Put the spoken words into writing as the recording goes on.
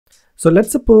So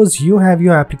let's suppose you have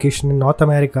your application in North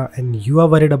America and you are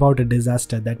worried about a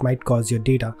disaster that might cause your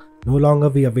data no longer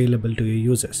be available to your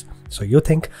users. So you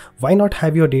think, why not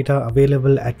have your data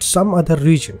available at some other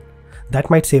region? That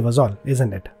might save us all,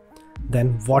 isn't it?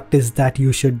 Then what is that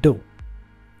you should do?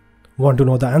 Want to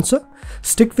know the answer?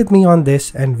 Stick with me on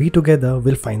this and we together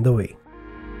will find the way.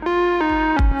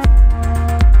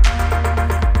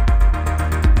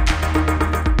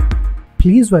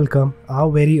 Please welcome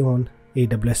our very own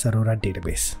AWS Aurora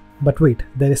database. But wait,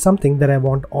 there is something that I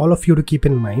want all of you to keep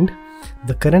in mind.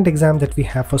 The current exam that we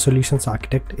have for Solutions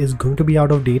Architect is going to be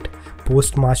out of date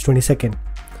post March 22nd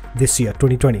this year,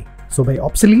 2020. So by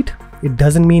obsolete, it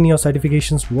doesn't mean your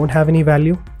certifications won't have any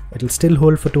value. It'll still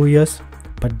hold for 2 years,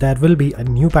 but there will be a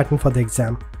new pattern for the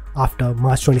exam after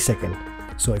March 22nd.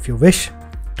 So if you wish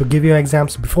to give your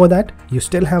exams before that, you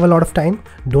still have a lot of time.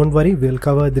 Don't worry, we'll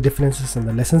cover the differences in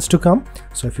the lessons to come.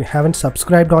 So if you haven't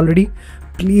subscribed already,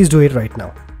 please do it right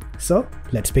now. So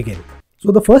let's begin.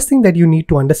 So the first thing that you need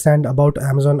to understand about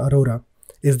Amazon Aurora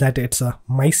is that it's a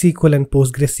MySQL and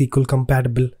PostgreSQL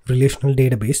compatible relational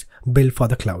database built for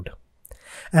the cloud.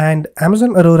 And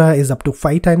Amazon Aurora is up to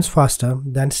 5 times faster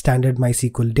than standard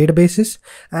MySQL databases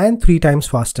and 3 times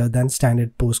faster than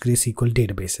standard PostgreSQL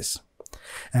databases.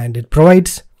 And it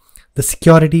provides the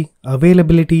security,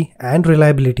 availability, and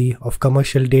reliability of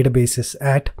commercial databases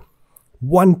at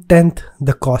 1/10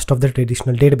 the cost of the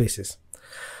traditional databases.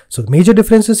 So the major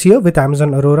differences here with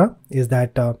Amazon Aurora is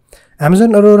that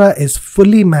Amazon Aurora is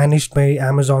fully managed by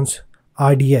Amazon's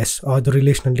RDS, or the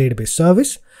Relational Database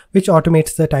Service, which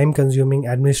automates the time-consuming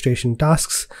administration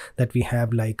tasks that we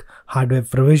have, like hardware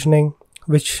provisioning,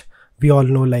 which we all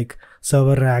know, like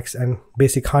server racks and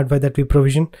basic hardware that we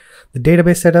provision, the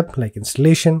database setup like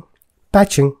installation,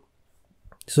 patching.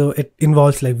 So it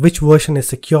involves like which version is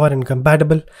secure and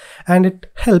compatible, and it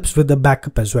helps with the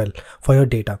backup as well for your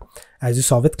data, as you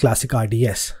saw with classic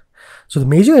RDS. So the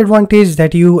major advantage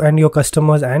that you and your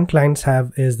customers and clients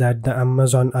have is that the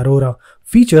Amazon Aurora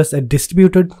features a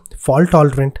distributed,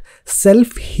 fault-tolerant,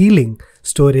 self-healing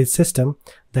storage system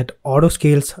that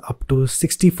auto-scales up to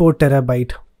 64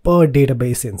 terabyte per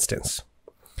database instance.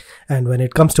 And when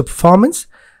it comes to performance,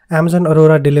 Amazon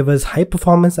Aurora delivers high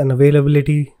performance and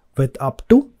availability with up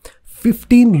to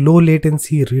 15 low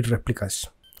latency read replicas.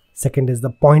 Second is the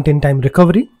point-in-time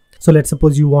recovery. So let's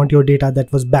suppose you want your data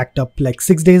that was backed up like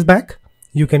 6 days back,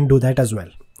 you can do that as well.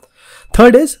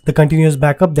 Third is the continuous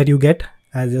backup that you get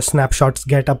as your snapshots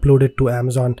get uploaded to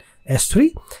Amazon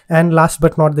S3. And last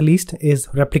but not the least is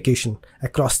replication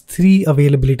across 3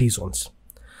 availability zones.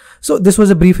 So this was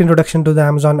a brief introduction to the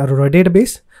Amazon Aurora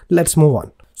database. Let's move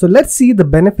on. So let's see the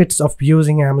benefits of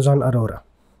using Amazon Aurora.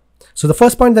 So the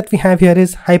first point that we have here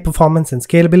is high performance and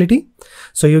scalability.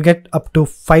 So you get up to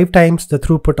 5 times the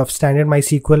throughput of standard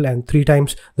MySQL and 3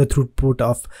 times the throughput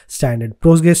of standard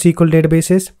PostgreSQL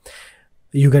databases.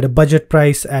 You get a budget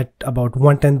price at about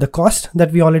 1/10 the cost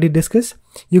that we already discussed.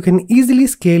 You can easily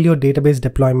scale your database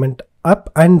deployment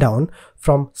up and down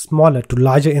from smaller to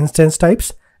larger instance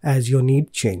types as your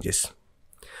need changes.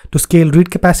 To scale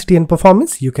read capacity and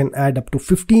performance, you can add up to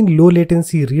 15 low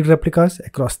latency read replicas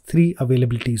across 3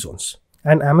 availability zones.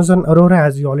 And Amazon Aurora,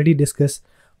 as we already discussed,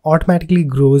 automatically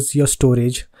grows your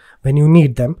storage when you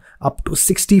need them up to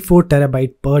 64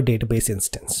 terabyte per database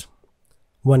instance.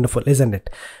 Wonderful, isn't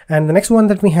it? And the next one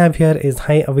that we have here is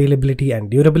high availability and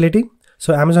durability.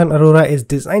 So Amazon Aurora is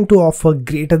designed to offer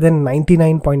greater than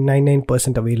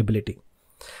 99.99% availability,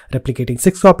 replicating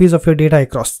 6 copies of your data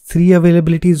across 3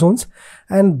 availability zones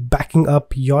and backing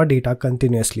up your data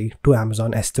continuously to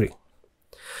Amazon S3.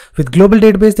 With global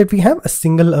database that we have, a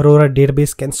single Aurora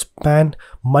database can span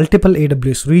multiple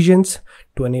AWS regions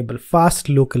to enable fast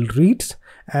local reads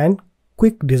and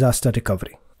quick disaster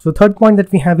recovery. So the third point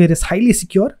that we have here is highly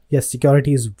secure. Yes,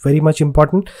 security is very much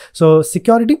important. So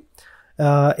security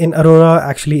in Aurora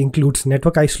actually includes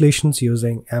network isolations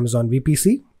using Amazon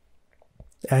VPC,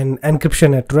 and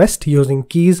encryption at rest using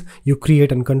keys you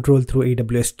create and control through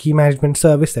AWS Key Management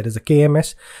Service, that is a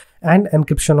KMS, and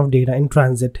encryption of data in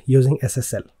transit using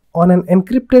SSL. On an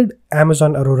encrypted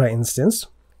Amazon Aurora instance,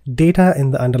 data in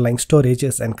the underlying storage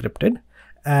is encrypted,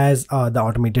 as are the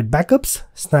automated backups,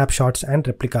 snapshots, and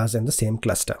replicas in the same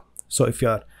cluster. So if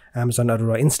your Amazon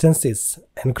Aurora instance is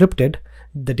encrypted,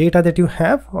 the data that you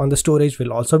have on the storage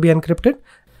will also be encrypted,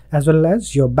 as well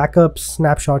as your backups,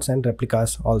 snapshots, and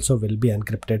replicas also will be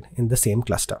encrypted in the same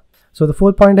cluster. So the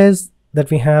fourth point is that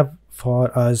we have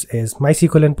for us is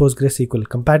MySQL and PostgreSQL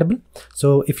compatible.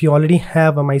 So if you already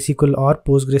have a MySQL or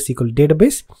PostgreSQL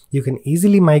database, you can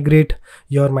easily migrate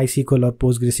your MySQL or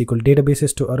PostgreSQL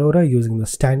databases to Aurora using the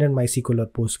standard MySQL or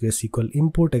PostgreSQL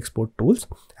import export tools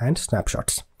and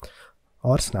snapshots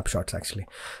actually.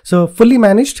 So fully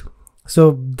managed.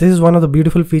 So this is one of the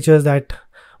beautiful features that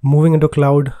moving into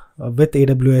cloud with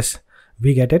AWS,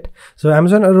 we get it. So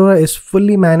Amazon Aurora is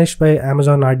fully managed by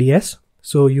Amazon RDS.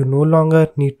 So you no longer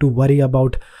need to worry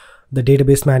about the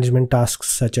database management tasks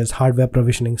such as hardware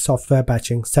provisioning, software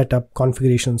patching, setup,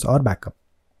 configurations, or backup.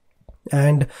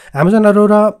 And Amazon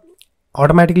Aurora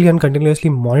automatically and continuously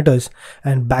monitors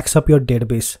and backs up your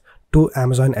database to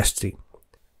Amazon S3.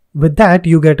 With that,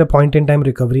 you get a point-in-time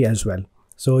recovery as well.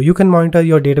 So you can monitor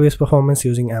your database performance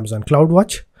using Amazon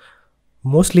CloudWatch.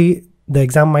 Mostly, the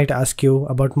exam might ask you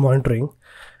about monitoring.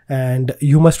 And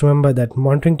you must remember that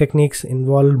monitoring techniques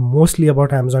involve mostly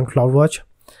about Amazon CloudWatch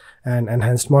and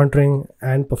enhanced monitoring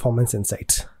and performance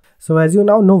insights. So as you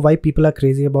now know why people are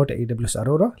crazy about AWS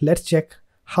Aurora, let's check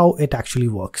how it actually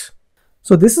works.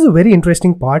 So this is a very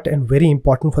interesting part and very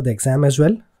important for the exam as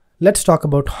well. Let's talk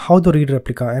about how the read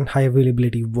replica and high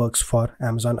availability works for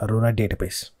Amazon Aurora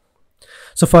database.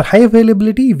 So for high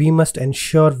availability, we must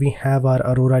ensure we have our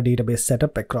Aurora database set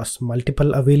up across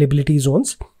multiple availability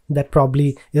zones. That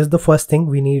probably is the first thing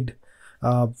we need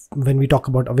when we talk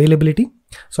about availability.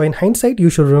 So in hindsight, you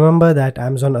should remember that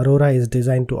Amazon Aurora is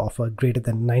designed to offer greater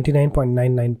than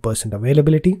 99.99%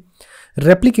 availability,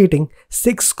 replicating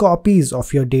 6 copies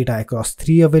of your data across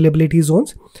 3 availability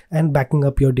zones and backing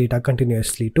up your data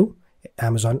continuously to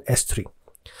Amazon S3.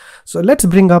 So let's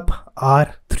bring up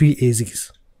our 3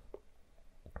 AZs.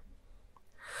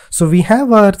 So we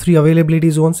have our 3 availability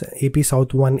zones, AP South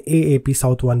 1A, AP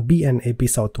South 1B, and AP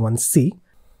South 1C.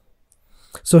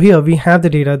 So here we have the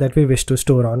data that we wish to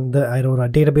store on the Aurora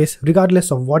database, regardless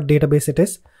of what database it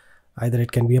is. Either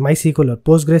it can be a MySQL or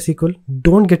PostgreSQL.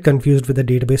 Don't get confused with the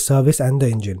database service and the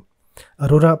engine.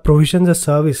 Aurora provisions a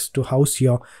service to house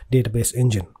your database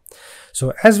engine.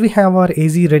 So as we have our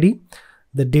AZ ready,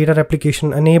 the data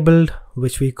replication enabled,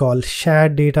 which we call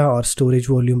shared data or storage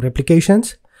volume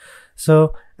replications.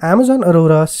 So Amazon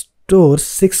Aurora stores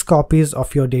 6 copies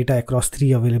of your data across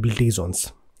 3 availability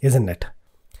zones, isn't it?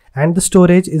 And the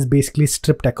storage is basically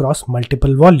stripped across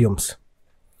multiple volumes.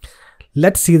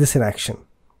 Let's see this in action.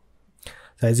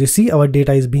 So as you see, our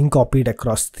data is being copied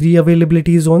across 3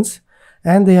 availability zones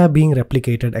and they are being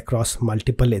replicated across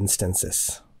multiple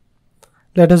instances.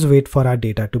 Let us wait for our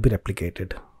data to be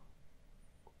replicated.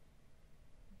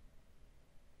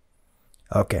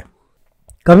 Okay.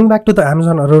 Coming back to the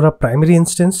Amazon Aurora primary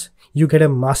instance, you get a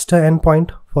master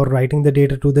endpoint for writing the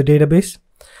data to the database.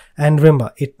 And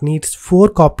remember, it needs 4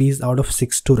 copies out of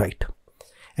 6 to write.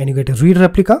 And you get a read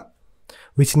replica,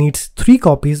 which needs 3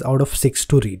 copies out of 6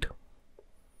 to read.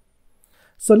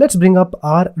 So let's bring up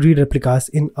our read replicas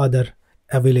in other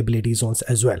availability zones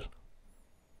as well.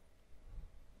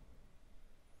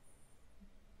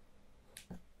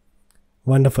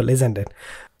 Wonderful, isn't it?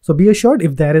 So be assured,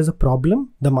 if there is a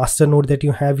problem, the master node that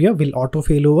you have here will auto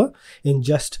failover in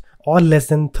just or less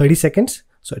than 30 seconds.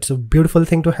 So it's a beautiful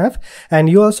thing to have. And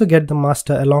you also get the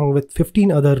master along with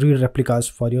 15 other read replicas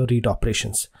for your read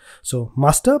operations. So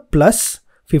master plus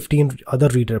 15 other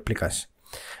read replicas.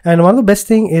 And one of the best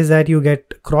thing is that you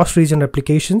get cross-region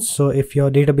replications. So if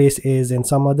your database is in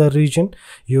some other region,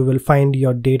 you will find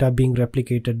your data being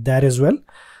replicated there as well.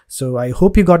 So I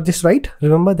hope you got this right.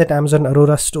 Remember that Amazon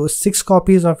Aurora stores 6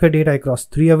 copies of your data across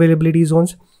 3 availability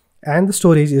zones, and the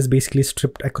storage is basically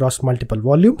stripped across multiple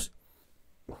volumes.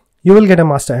 You will get a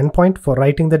master endpoint for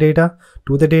writing the data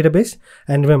to the database,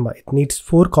 and remember, it needs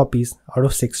 4 copies out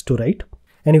of 6 to write.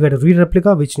 And you get a read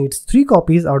replica which needs 3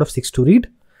 copies out of 6 to read,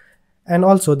 and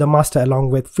also the master along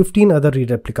with 15 other read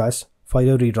replicas for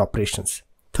your read operations,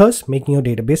 thus making your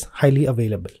database highly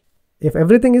available. If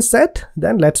everything is set,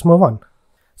 then let's move on.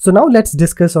 So now let's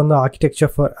discuss on the architecture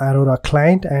for Aurora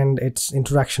Client and its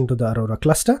interaction to the Aurora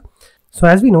cluster. So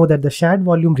as we know that the shared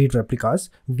volume read replicas,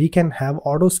 we can have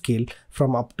auto scale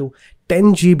from up to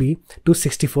 10 GB to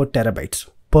 64 terabytes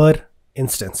per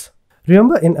instance.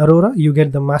 Remember, in Aurora, you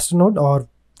get the master node or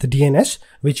the DNS,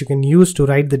 which you can use to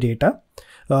write the data,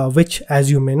 which,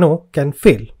 as you may know, can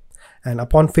fail. And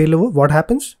upon failover, what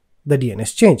happens? The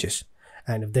DNS changes.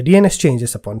 And if the DNS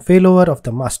changes upon failover of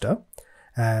the master,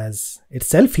 as it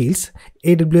self-heals,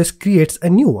 AWS creates a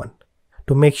new one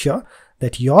to make sure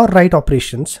that your write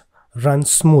operations run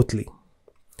smoothly.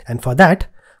 And for that,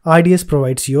 RDS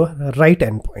provides you a write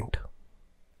endpoint.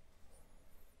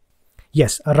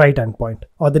 Yes, a write endpoint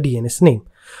or the DNS name,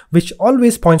 which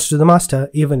always points to the master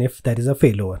even if there is a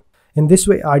failover. In this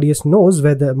way, RDS knows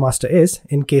where the master is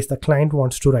in case the client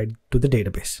wants to write to the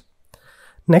database.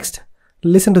 Next,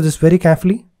 listen to this very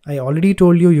carefully. I already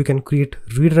told you can create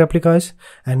read replicas,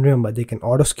 and remember, they can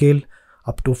auto scale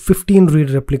up to 15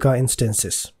 read replica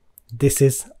instances. This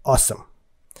is awesome.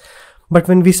 But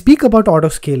when we speak about auto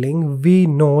scaling, we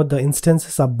know the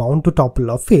instances are bound to topple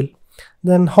or fail.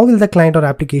 Then how will the client or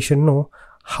application know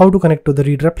how to connect to the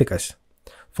read replicas?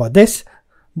 For this,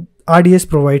 RDS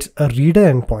provides a reader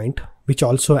endpoint which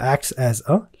also acts as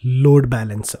a load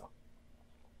balancer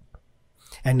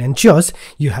and ensures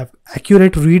you have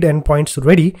accurate read endpoints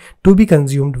ready to be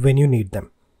consumed when you need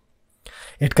them.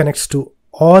 It connects to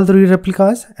all the read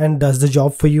replicas and does the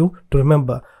job for you to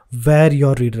remember where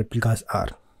your read replicas are.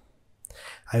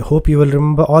 I hope you will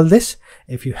remember all this.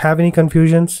 If you have any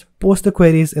confusions, post the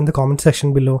queries in the comment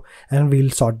section below and we'll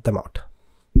sort them out.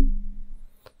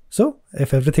 So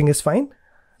if everything is fine,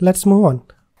 let's move on.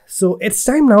 So it's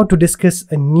time now to discuss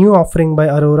a new offering by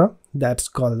Aurora that's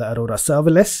called the Aurora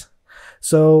Serverless.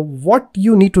 So what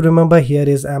you need to remember here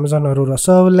is Amazon Aurora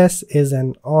Serverless is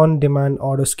an on-demand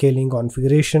auto-scaling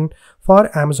configuration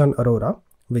for Amazon Aurora,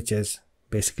 which is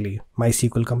basically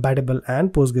MySQL compatible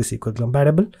and PostgreSQL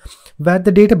compatible, where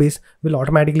the database will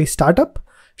automatically start up,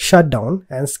 shut down,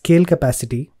 and scale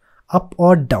capacity up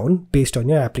or down based on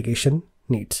your application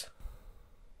needs.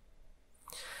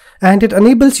 And it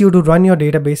enables you to run your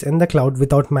database in the cloud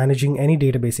without managing any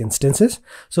database instances.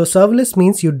 So serverless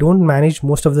means you don't manage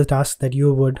most of the tasks that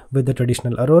you would with the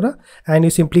traditional Aurora, and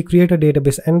you simply create a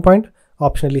database endpoint,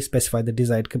 optionally specify the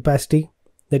desired capacity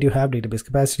that you have, database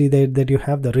capacity that you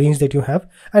have, the range that you have,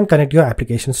 and connect your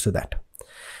applications to that.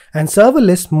 And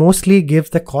serverless mostly gives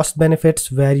the cost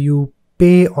benefits where you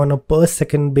pay on a per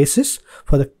second basis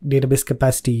for the database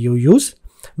capacity you use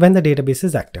when the database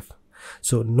is active.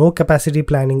 So no capacity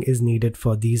planning is needed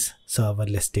for these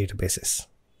serverless databases.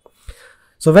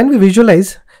 So when we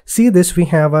visualize, see this, we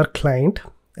have our client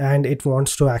and it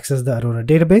wants to access the Aurora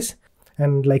database.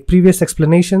 And like previous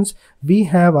explanations, we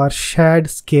have our shared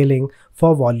scaling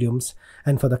for volumes,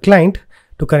 and for the client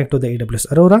to connect to the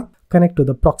AWS Aurora, connect to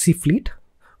the proxy fleet,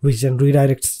 which then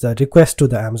redirects the request to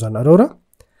the Amazon Aurora.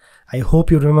 I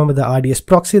hope you remember the RDS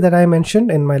proxy that I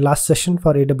mentioned in my last session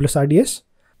for AWS RDS.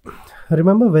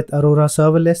 Remember, with Aurora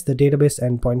Serverless, the database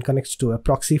endpoint connects to a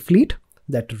proxy fleet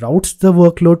that routes the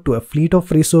workload to a fleet of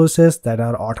resources that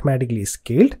are automatically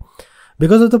scaled.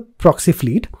 Because of the proxy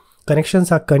fleet,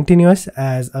 connections are continuous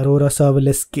as Aurora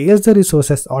Serverless scales the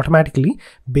resources automatically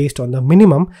based on the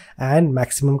minimum and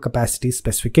maximum capacity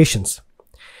specifications.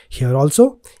 Here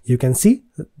also, you can see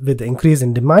with the increase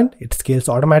in demand, it scales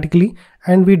automatically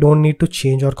and we don't need to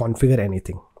change or configure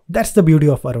anything. That's the beauty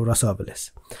of Aurora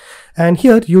Serverless. And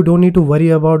here you don't need to worry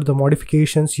about the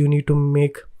modifications you need to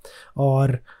make,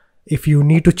 or if you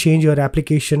need to change your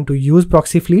application to use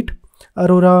proxy fleet,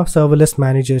 Aurora Serverless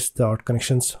manages the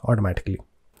connections automatically.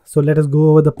 So let us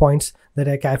go over the points that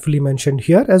I carefully mentioned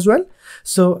here as well.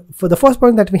 So for the first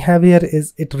point that we have here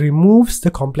is it removes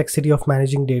the complexity of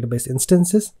managing database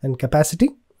instances and capacity.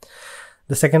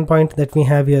 The second point that we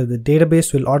have here, the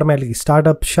database will automatically start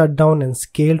up, shut down, and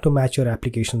scale to match your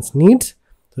application's needs.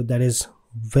 So that is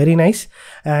very nice.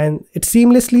 And it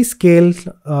seamlessly scales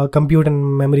compute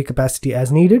and memory capacity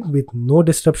as needed with no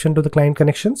disruption to the client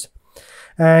connections.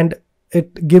 And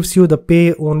it gives you the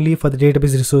pay only for the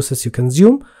database resources you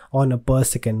consume on a per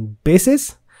second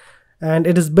basis. And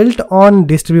it is built on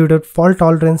distributed fault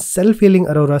tolerant self-healing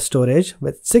Aurora storage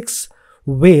with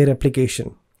 6-way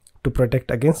replication to protect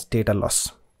against data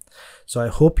loss. So I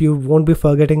hope you won't be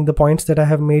forgetting the points that I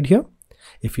have made here.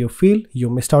 If you feel you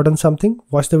missed out on something,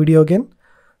 watch the video again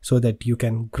so that you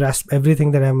can grasp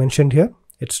everything that I mentioned here.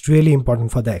 It's really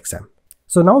important for the exam.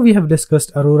 So now we have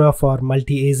discussed Aurora for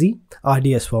multi-AZ,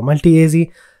 RDS for multi-AZ,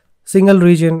 single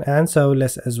region, and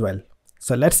serverless as well.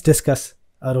 So let's discuss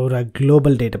Aurora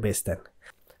Global Database then.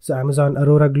 So Amazon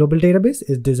Aurora Global Database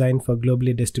is designed for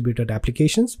globally distributed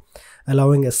applications,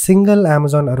 allowing a single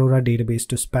Amazon Aurora database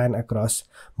to span across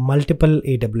multiple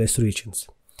AWS regions.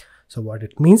 So what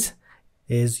it means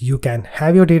is you can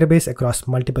have your database across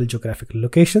multiple geographical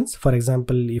locations. For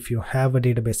example, if you have a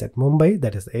database at Mumbai,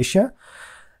 that is Asia,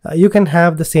 you can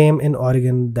have the same in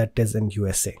Oregon, that is in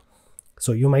USA.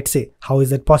 So you might say, how is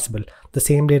that possible? The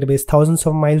same database, thousands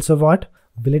of miles apart,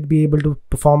 will it be able to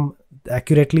perform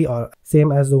accurately or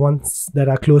same as the ones that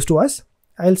are close to us?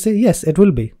 I'll say yes, it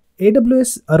will be.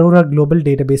 AWS Aurora Global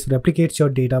Database replicates your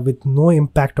data with no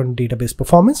impact on database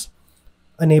performance,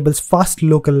 enables fast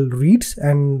local reads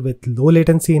and with low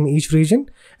latency in each region,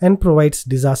 and provides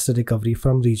disaster recovery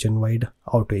from region-wide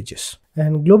outages.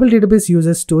 And Global Database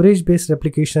uses storage-based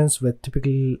replications with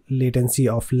typical latency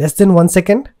of less than 1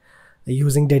 second,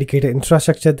 using dedicated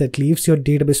infrastructure that leaves your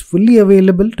database fully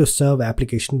available to serve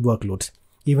application workloads.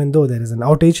 Even though there is an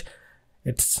outage,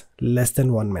 it's less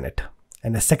than 1 minute,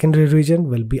 and a secondary region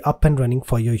will be up and running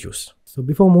for your use. So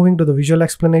before moving to the visual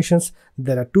explanations,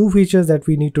 there are two features that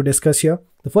we need to discuss here.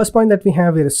 The first point that we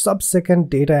have here is sub-second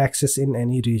data access in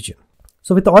any region.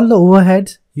 So with all the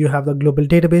overheads, you have the global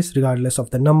database regardless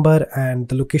of the number and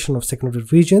the location of secondary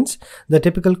regions. The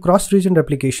typical cross-region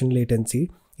replication latency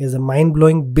is a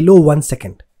mind-blowing below 1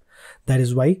 second. That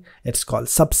is why it's called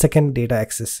sub-second data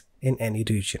access in any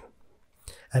region.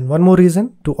 And one more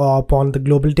reason to awe upon the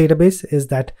global database is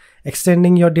that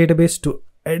extending your database to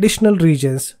additional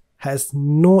regions has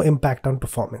no impact on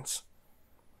performance.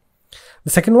 The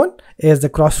second one is the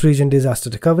cross-region disaster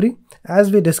recovery.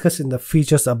 As we discussed in the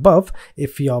features above,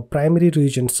 if your primary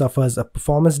region suffers a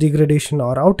performance degradation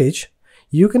or outage,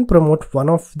 you can promote one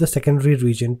of the secondary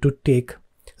region to take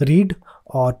read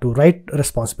or to write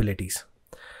responsibilities.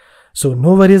 So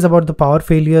no worries about the power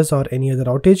failures or any other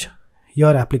outage.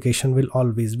 Your application will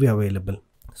always be available.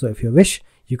 So if you wish,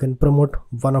 you can promote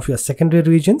one of your secondary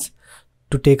regions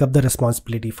to take up the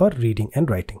responsibility for reading and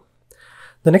writing.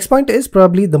 The next point is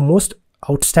probably the most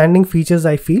outstanding features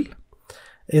I feel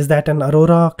is that an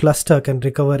Aurora cluster can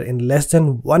recover in less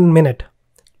than 1 minute,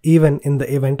 even in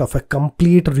the event of a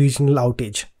complete regional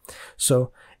outage.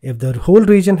 So if the whole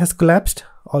region has collapsed,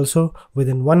 also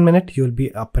within 1 minute, you'll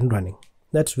be up and running.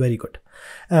 That's very good.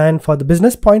 And for the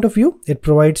business point of view, it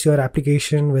provides your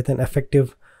application with an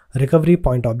effective recovery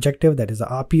point objective, that is a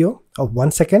RPO of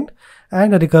 1 second,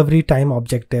 and a recovery time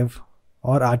objective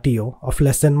or RTO of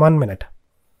less than 1 minute.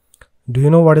 Do you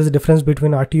know what is the difference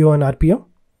between RTO and RPO?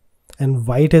 And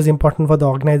why it is important for the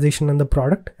organization and the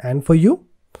product and for you?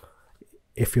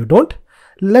 If you don't,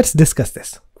 let's discuss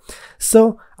this.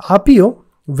 So RPO,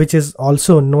 which is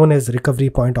also known as recovery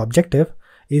point objective,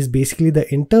 is basically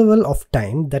the interval of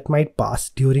time that might pass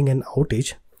during an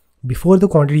outage before the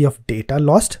quantity of data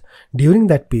lost during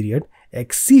that period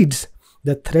exceeds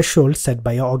the threshold set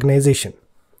by your organization.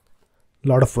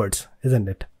 Lot of words, isn't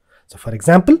it? So for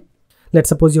example, let's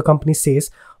suppose your company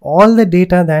says all the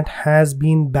data that has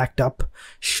been backed up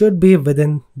should be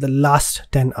within the last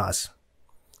 10 hours.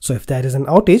 So if there is an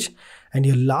outage and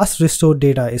your last restored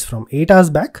data is from 8 hours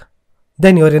back,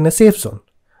 then you're in a safe zone,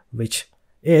 which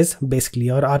is basically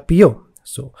your RPO.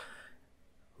 So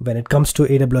when it comes to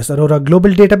AWS Aurora Global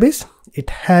Database,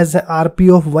 it has an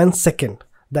RPO of 1 second.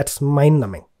 That's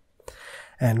mind-numbing.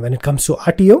 And when it comes to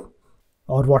RTO,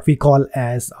 or what we call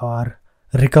as our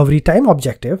recovery time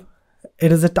objective,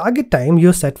 it is a target time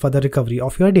you set for the recovery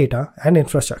of your data and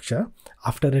infrastructure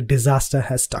after a disaster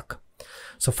has struck.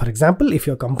 So for example, if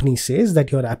your company says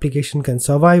that your application can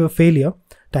survive a failure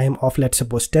time of, let's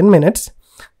suppose, 10 minutes,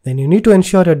 then you need to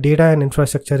ensure your data and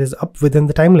infrastructure is up within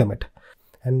the time limit.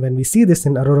 And when we see this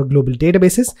in Aurora Global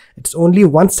Databases, it's only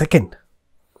 1 second.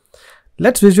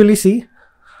 Let's visually see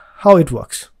how it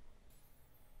works.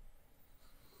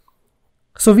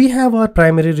 So we have our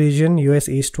primary region US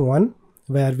East 1,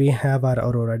 where we have our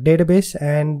Aurora database,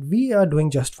 and we are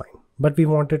doing just fine. But we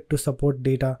wanted to support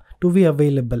data to be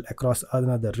available across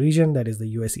another region, that is the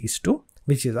US East 2,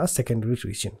 which is our secondary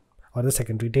region or the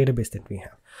secondary database that we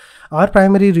have. Our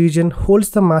primary region holds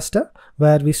the master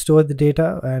where we store the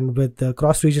data, and with the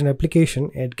cross-region replication,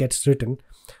 it gets written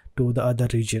to the other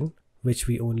region, which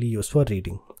we only use for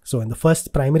reading. So in the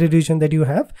first primary region that you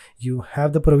have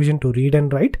the provision to read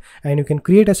and write, and you can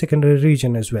create a secondary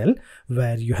region as well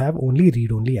where you have only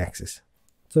read-only access.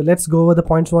 So let's go over the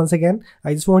points once again.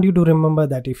 I just want you to remember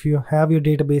that if you have your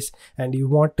database and you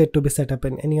want it to be set up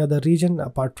in any other region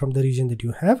apart from the region that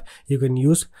you have, you can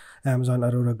use Amazon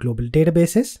Aurora Global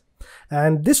Databases.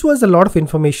 And this was a lot of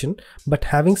information, but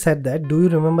having said that, do you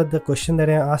remember the question that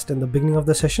I asked in the beginning of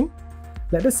the session?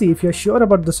 Let us see if you're sure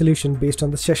about the solution based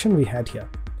on the session we had here.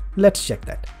 Let's check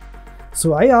that.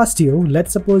 So I asked you,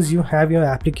 let's suppose you have your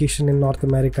application in North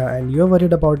America and you're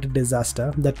worried about a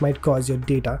disaster that might cause your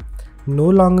data no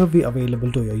longer be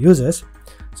available to your users.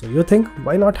 So you think,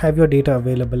 why not have your data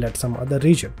available at some other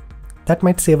region? That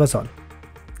might save us all,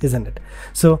 isn't it?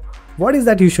 So what is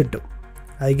that you should do?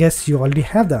 I guess you already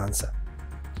have the answer.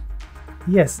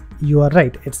 Yes, you are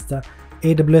right. It's the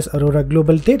AWS Aurora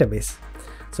Global Database.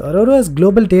 So Aurora's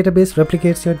global database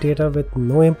replicates your data with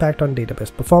no impact on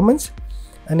database performance,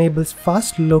 enables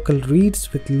fast local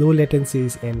reads with low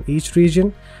latencies in each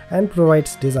region, and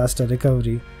provides disaster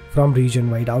recovery from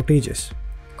region-wide outages.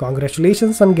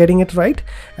 Congratulations on getting it right,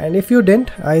 and if you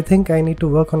didn't, I think I need to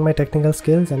work on my technical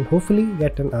skills and hopefully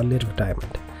get an early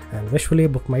retirement and wishfully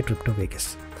book my trip to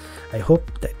Vegas. I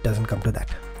hope that doesn't come to that.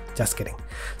 Just kidding.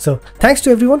 So thanks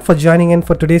to everyone for joining in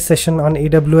for today's session on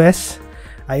AWS.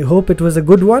 I hope it was a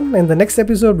good one. In the next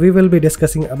episode, we will be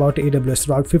discussing about AWS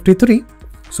Route 53.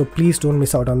 So please don't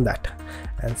miss out on that.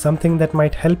 And something that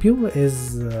might help you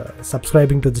is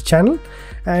subscribing to the channel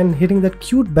and hitting that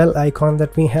cute bell icon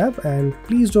that we have. And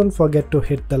please don't forget to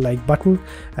hit the like button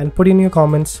and put in your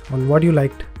comments on what you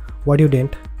liked, what you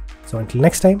didn't. So until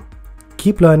next time,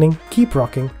 keep learning, keep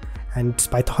rocking, and it's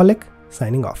Pythoholic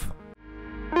signing off.